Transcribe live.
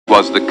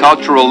was the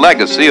cultural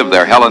legacy of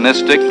their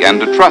Hellenistic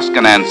and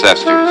Etruscan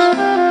ancestors.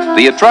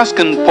 The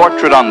Etruscan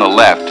portrait on the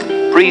left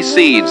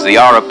precedes the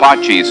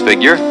Arepachi's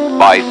figure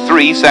by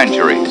 3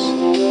 centuries.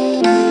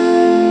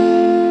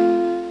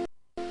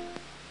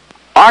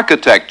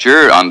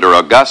 Architecture under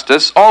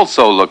Augustus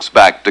also looks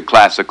back to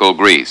classical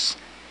Greece.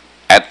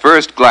 At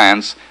first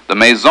glance, the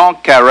Maison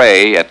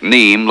Carrée at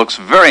Nîmes looks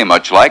very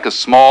much like a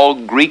small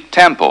Greek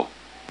temple.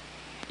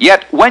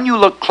 Yet, when you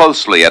look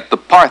closely at the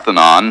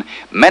Parthenon,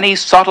 many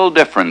subtle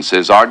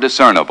differences are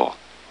discernible.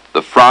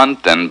 The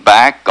front and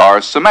back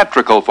are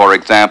symmetrical, for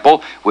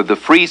example, with the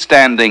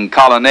freestanding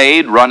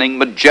colonnade running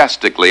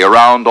majestically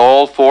around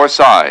all 4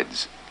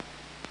 sides.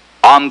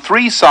 On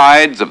 3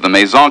 sides of the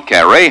Maison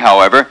Carrée,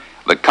 however,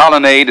 the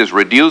colonnade is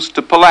reduced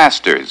to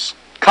pilasters,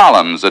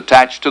 columns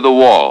attached to the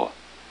wall.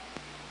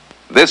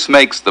 This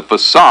makes the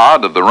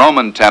facade of the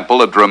Roman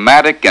temple a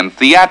dramatic and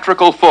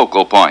theatrical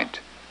focal point.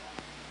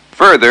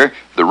 Further,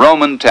 the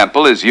Roman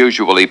temple is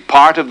usually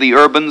part of the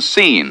urban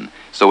scene,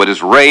 so it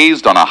is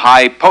raised on a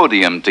high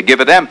podium to give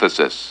it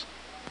emphasis.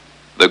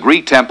 The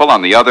Greek temple,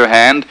 on the other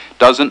hand,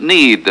 doesn't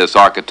need this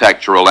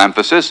architectural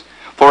emphasis,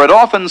 for it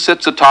often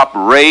sits atop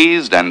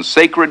raised and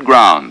sacred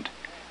ground.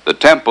 The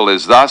temple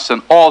is thus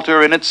an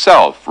altar in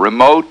itself,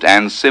 remote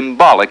and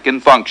symbolic in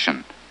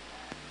function.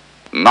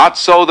 Not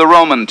so the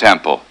Roman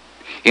temple.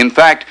 In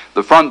fact,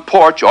 the front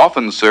porch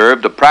often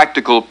served a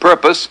practical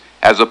purpose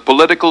as a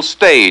political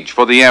stage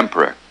for the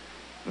emperor.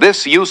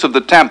 This use of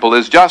the temple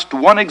is just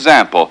one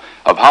example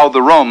of how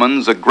the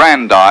Romans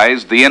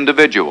aggrandized the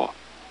individual.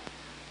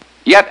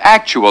 Yet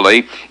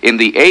actually, in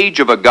the age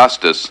of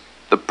Augustus,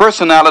 the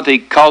personality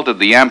cult of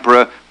the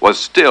emperor was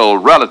still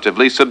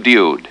relatively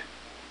subdued.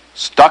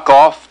 Stuck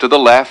off to the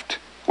left,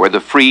 where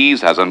the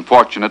frieze has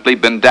unfortunately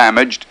been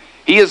damaged,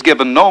 he is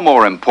given no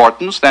more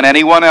importance than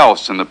anyone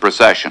else in the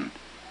procession.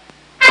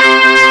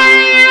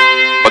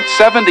 But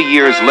 70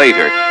 years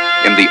later,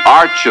 in the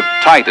Arch of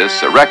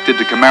Titus, erected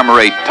to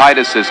commemorate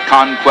Titus's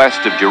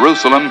conquest of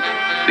Jerusalem,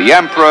 the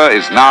emperor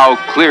is now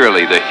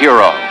clearly the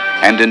hero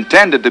and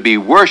intended to be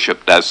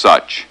worshipped as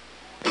such.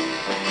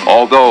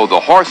 Although the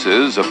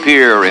horses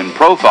appear in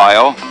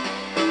profile,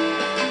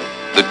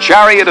 the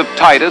chariot of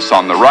Titus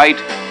on the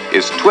right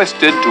is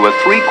twisted to a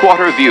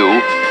 3/4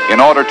 view in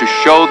order to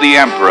show the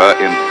emperor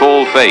in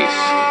full face.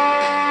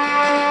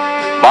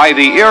 By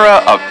the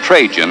era of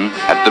Trajan,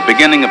 at the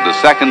beginning of the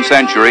 2nd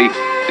century,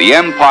 the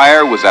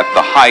empire was at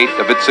the height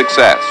of its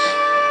success.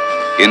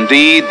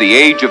 Indeed, the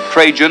age of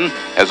Trajan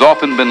has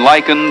often been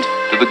likened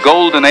to the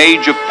golden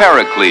age of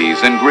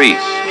Pericles in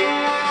Greece.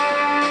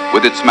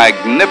 With its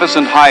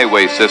magnificent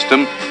highway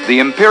system, the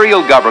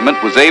imperial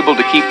government was able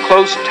to keep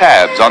close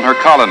tabs on her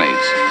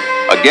colonies.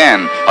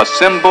 Again, a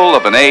symbol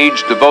of an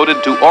age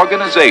devoted to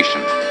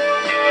organization.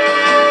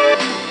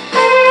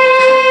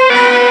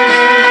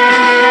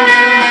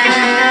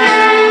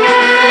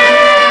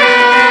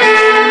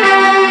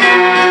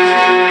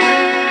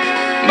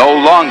 No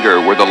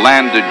longer were the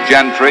landed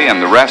gentry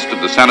and the rest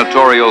of the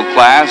senatorial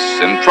class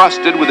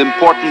entrusted with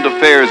important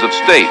affairs of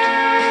state.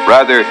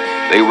 Rather,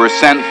 they were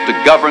sent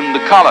to govern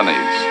the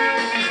colonies,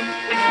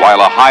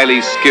 while a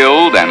highly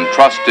skilled and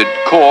trusted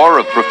corps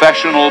of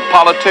professional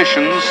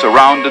politicians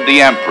surrounded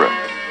the emperor.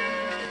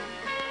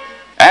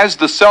 As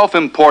the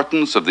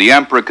self-importance of the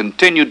emperor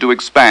continued to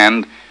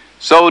expand,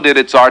 so did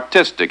its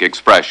artistic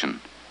expression.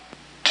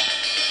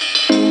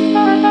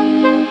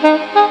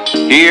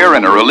 Here,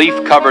 in a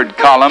relief-covered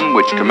column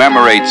which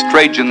commemorates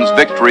Trajan's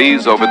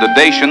victories over the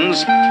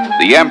Dacians,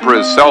 the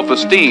emperor's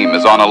self-esteem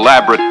is on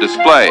elaborate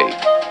display.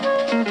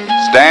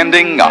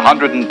 Standing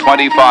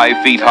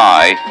 125 feet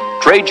high,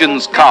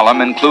 Trajan's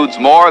column includes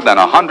more than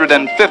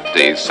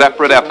 150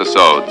 separate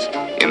episodes,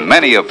 in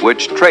many of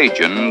which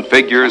Trajan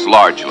figures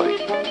largely.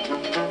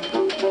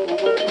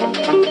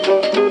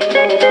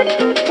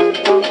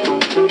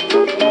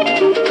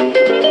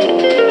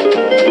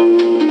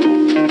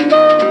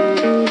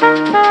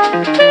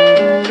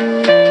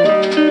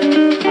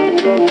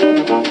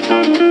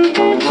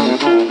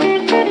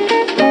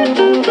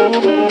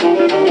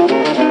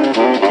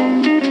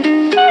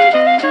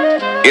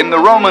 In the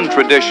Roman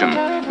tradition,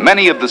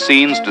 many of the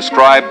scenes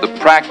describe the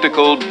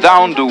practical,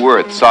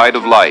 down-to-earth side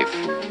of life.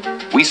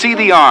 We see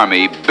the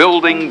army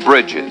building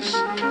bridges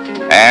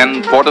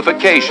and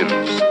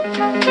fortifications,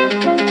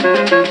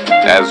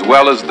 as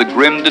well as the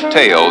grim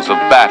details of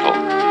battle.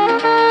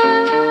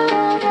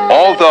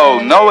 Although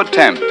no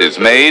attempt is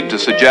made to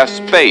suggest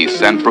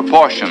space and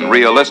proportion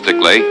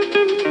realistically,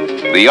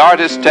 the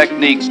artist's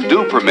techniques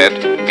do permit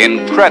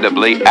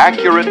incredibly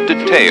accurate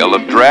detail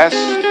of dress,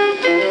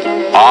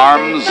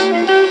 arms,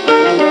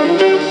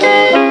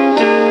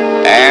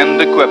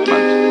 and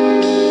equipment.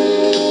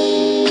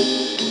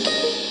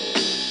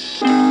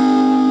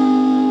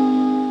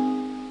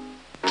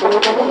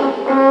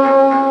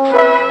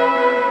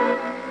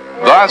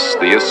 Thus,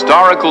 the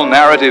historical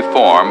narrative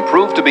form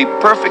proved to be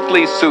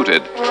perfectly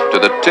suited to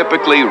the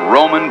typically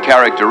Roman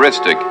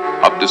characteristic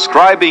of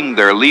describing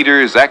their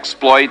leaders'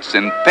 exploits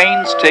in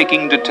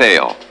painstaking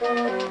detail.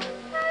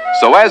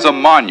 So as a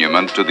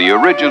monument to the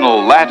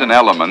original Latin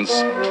elements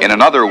in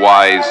an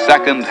otherwise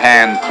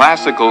second-hand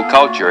classical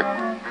culture,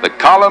 the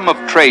Column of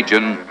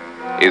Trajan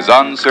is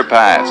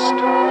unsurpassed.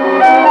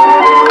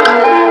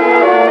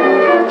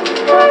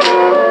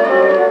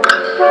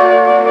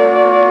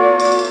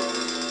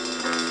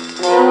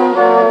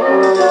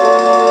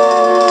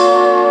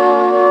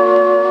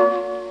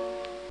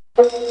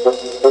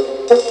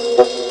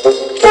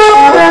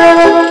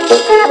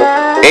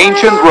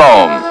 Ancient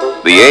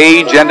Rome, the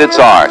Age and its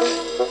Art.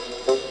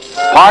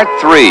 Part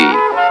 3,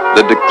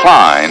 The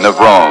Decline of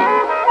Rome.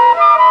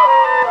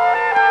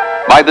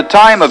 By the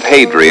time of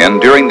Hadrian,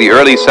 during the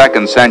early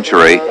 2nd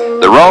century,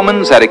 the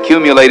Romans had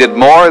accumulated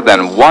more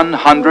than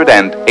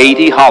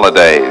 180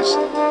 holidays.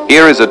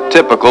 Here is a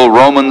typical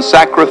Roman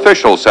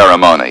sacrificial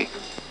ceremony.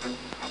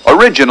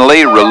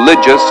 Originally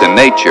religious in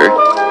nature,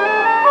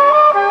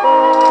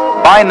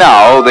 by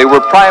now they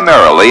were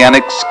primarily an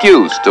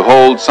excuse to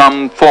hold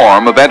some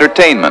form of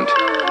entertainment.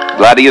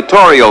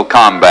 Gladiatorial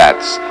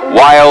combats,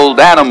 wild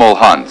animal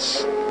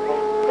hunts,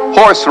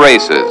 horse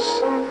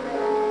races,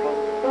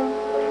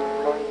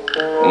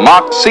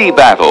 mock sea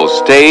battles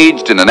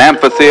staged in an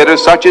amphitheater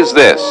such as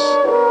this,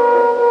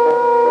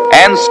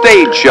 and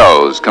stage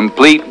shows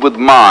complete with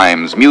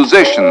mimes,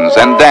 musicians,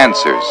 and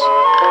dancers.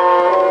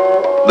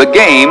 The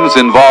games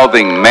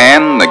involving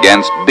men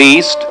against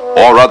beast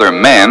or other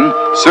men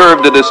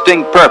served a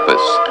distinct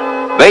purpose.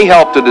 They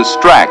helped to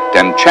distract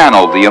and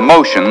channel the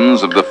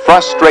emotions of the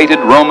frustrated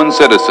Roman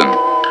citizen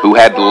who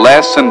had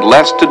less and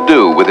less to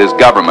do with his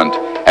government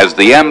as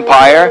the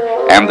empire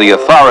and the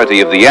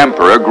authority of the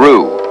emperor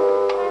grew.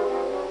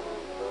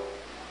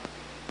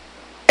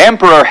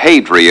 Emperor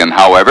Hadrian,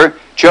 however,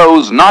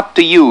 chose not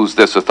to use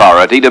this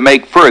authority to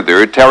make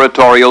further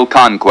territorial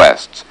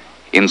conquests.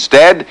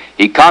 Instead,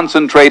 he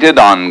concentrated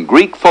on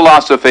Greek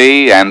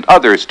philosophy and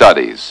other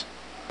studies.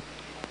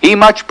 He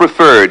much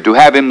preferred to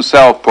have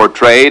himself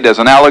portrayed as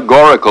an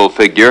allegorical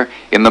figure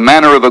in the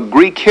manner of a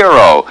Greek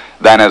hero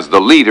than as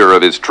the leader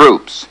of his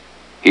troops.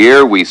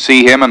 Here we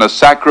see him in a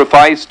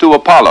sacrifice to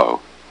Apollo.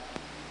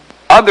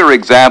 Other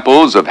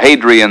examples of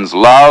Hadrian's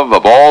love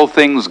of all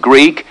things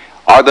Greek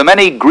are the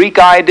many Greek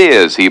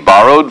ideas he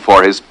borrowed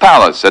for his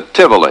palace at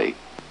Tivoli.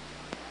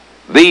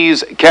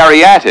 These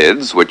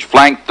caryatids, which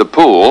flanked the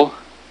pool,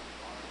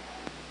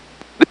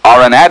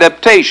 are an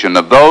adaptation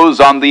of those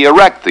on the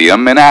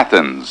Erechtheum in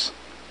Athens.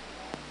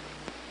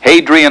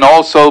 Hadrian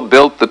also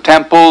built the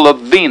Temple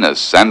of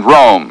Venus and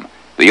Rome,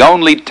 the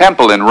only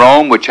temple in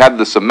Rome which had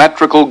the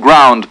symmetrical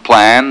ground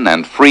plan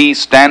and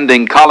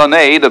free-standing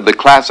colonnade of the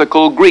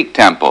classical Greek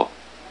temple.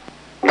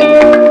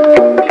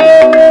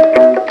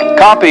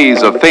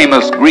 Copies of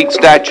famous Greek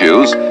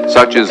statues,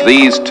 such as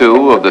these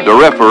two of the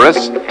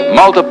Doryphorus,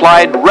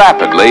 multiplied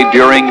rapidly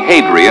during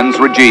Hadrian's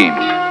regime,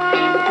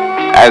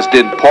 as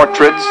did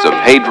portraits of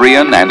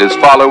Hadrian and his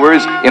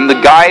followers in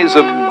the guise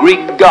of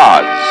Greek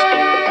gods.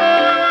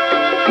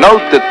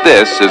 Note that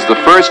this is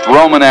the first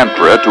Roman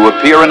emperor to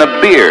appear in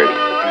a beard,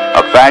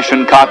 a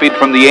fashion copied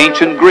from the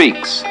ancient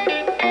Greeks.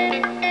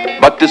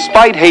 But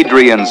despite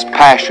Hadrian's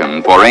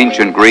passion for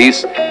ancient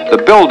Greece,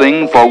 the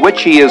building for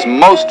which he is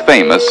most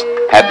famous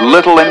had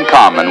little in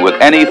common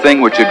with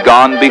anything which had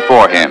gone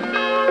before him,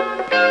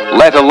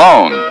 let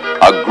alone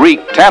a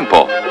Greek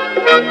temple.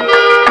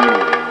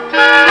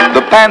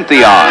 The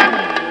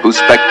Pantheon, whose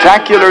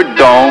spectacular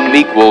dome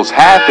equals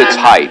half its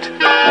height,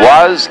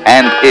 was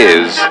and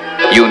is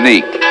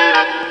unique.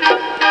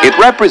 It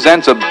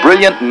represents a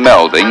brilliant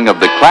melding of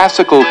the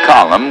classical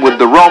column with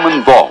the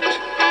Roman vault.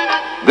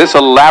 This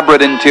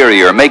elaborate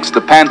interior makes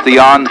the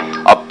Pantheon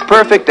a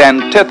perfect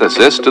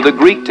antithesis to the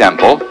Greek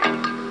temple,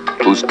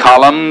 whose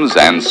columns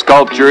and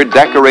sculpture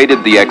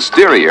decorated the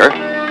exterior,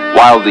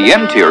 while the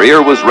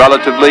interior was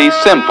relatively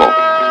simple.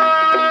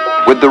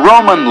 With the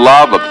Roman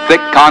love of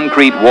thick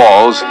concrete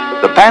walls,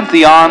 the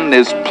Pantheon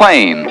is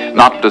plain,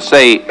 not to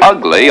say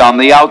ugly, on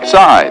the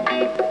outside,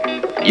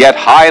 yet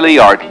highly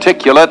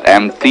articulate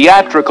and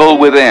theatrical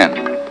within.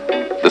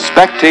 The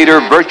spectator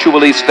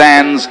virtually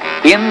stands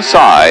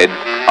inside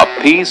a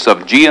piece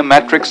of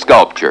geometric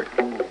sculpture.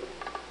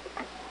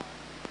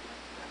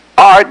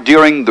 Art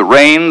during the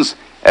reigns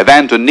of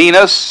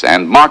Antoninus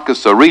and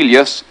Marcus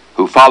Aurelius,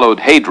 who followed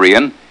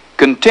Hadrian,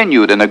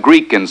 continued in a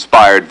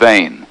Greek-inspired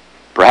vein,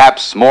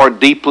 perhaps more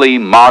deeply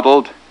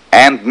modeled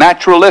and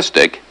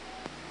naturalistic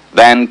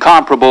than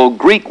comparable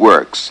Greek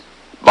works,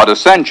 but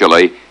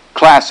essentially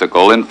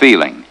classical in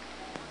feeling.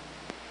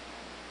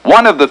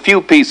 One of the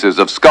few pieces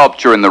of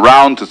sculpture in the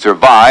round to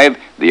survive,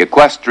 the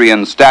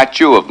equestrian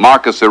statue of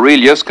Marcus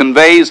Aurelius,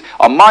 conveys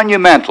a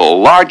monumental,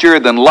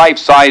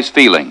 larger-than-life-size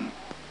feeling.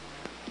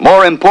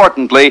 More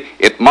importantly,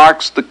 it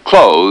marks the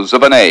close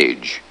of an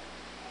age.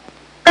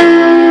 The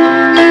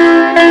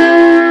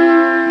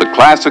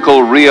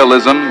classical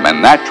realism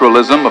and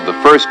naturalism of the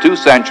first 2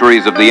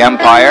 centuries of the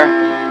empire